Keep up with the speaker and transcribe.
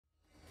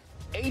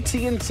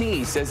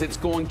AT&T says it's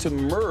going to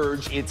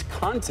merge its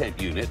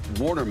content unit,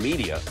 Warner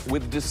Media,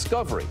 with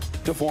Discovery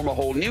to form a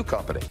whole new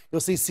company. You'll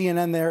see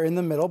CNN there in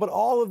the middle, but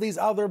all of these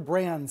other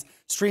brands,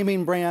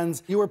 streaming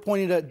brands, you were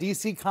pointing at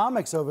DC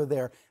Comics over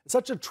there.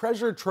 Such a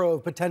treasure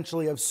trove,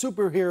 potentially, of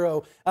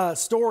superhero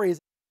stories.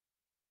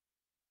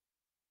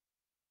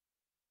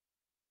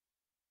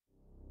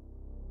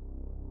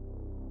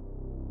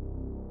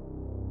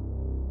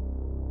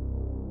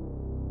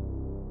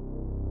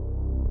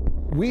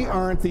 We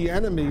aren't the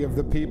enemy of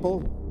the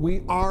people.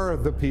 We are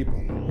the people.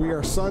 We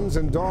are sons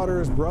and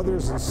daughters,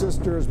 brothers and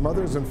sisters,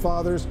 mothers and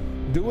fathers,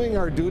 doing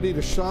our duty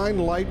to shine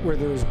light where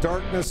there is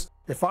darkness.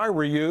 If I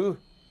were you,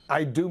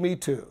 I'd do me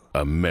too.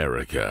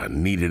 America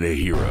needed a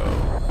hero.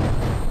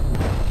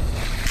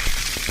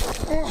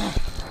 Oh,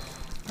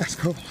 that's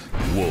cold.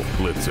 Wolf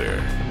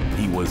Blitzer.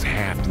 He was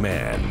half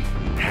man,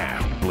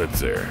 half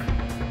Blitzer.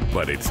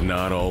 But it's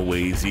not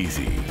always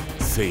easy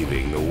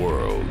saving the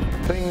world.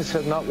 Things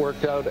have not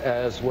worked out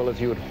as well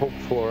as you had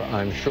hoped for,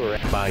 I'm sure.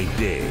 By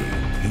day,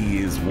 he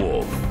is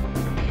Wolf.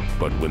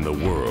 But when the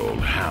world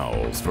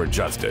howls for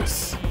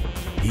justice,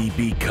 he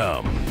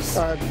becomes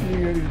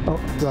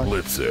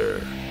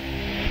Blitzer.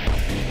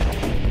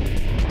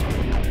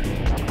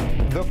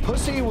 The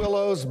pussy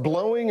willows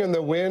blowing in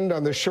the wind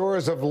on the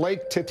shores of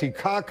Lake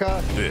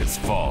Titicaca. This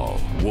fall,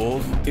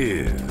 Wolf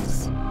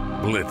is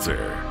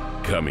Blitzer.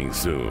 Coming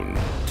soon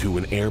to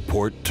an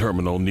airport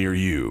terminal near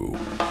you.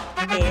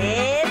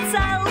 It's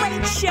a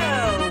late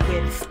show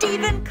with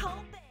Stephen Colbert.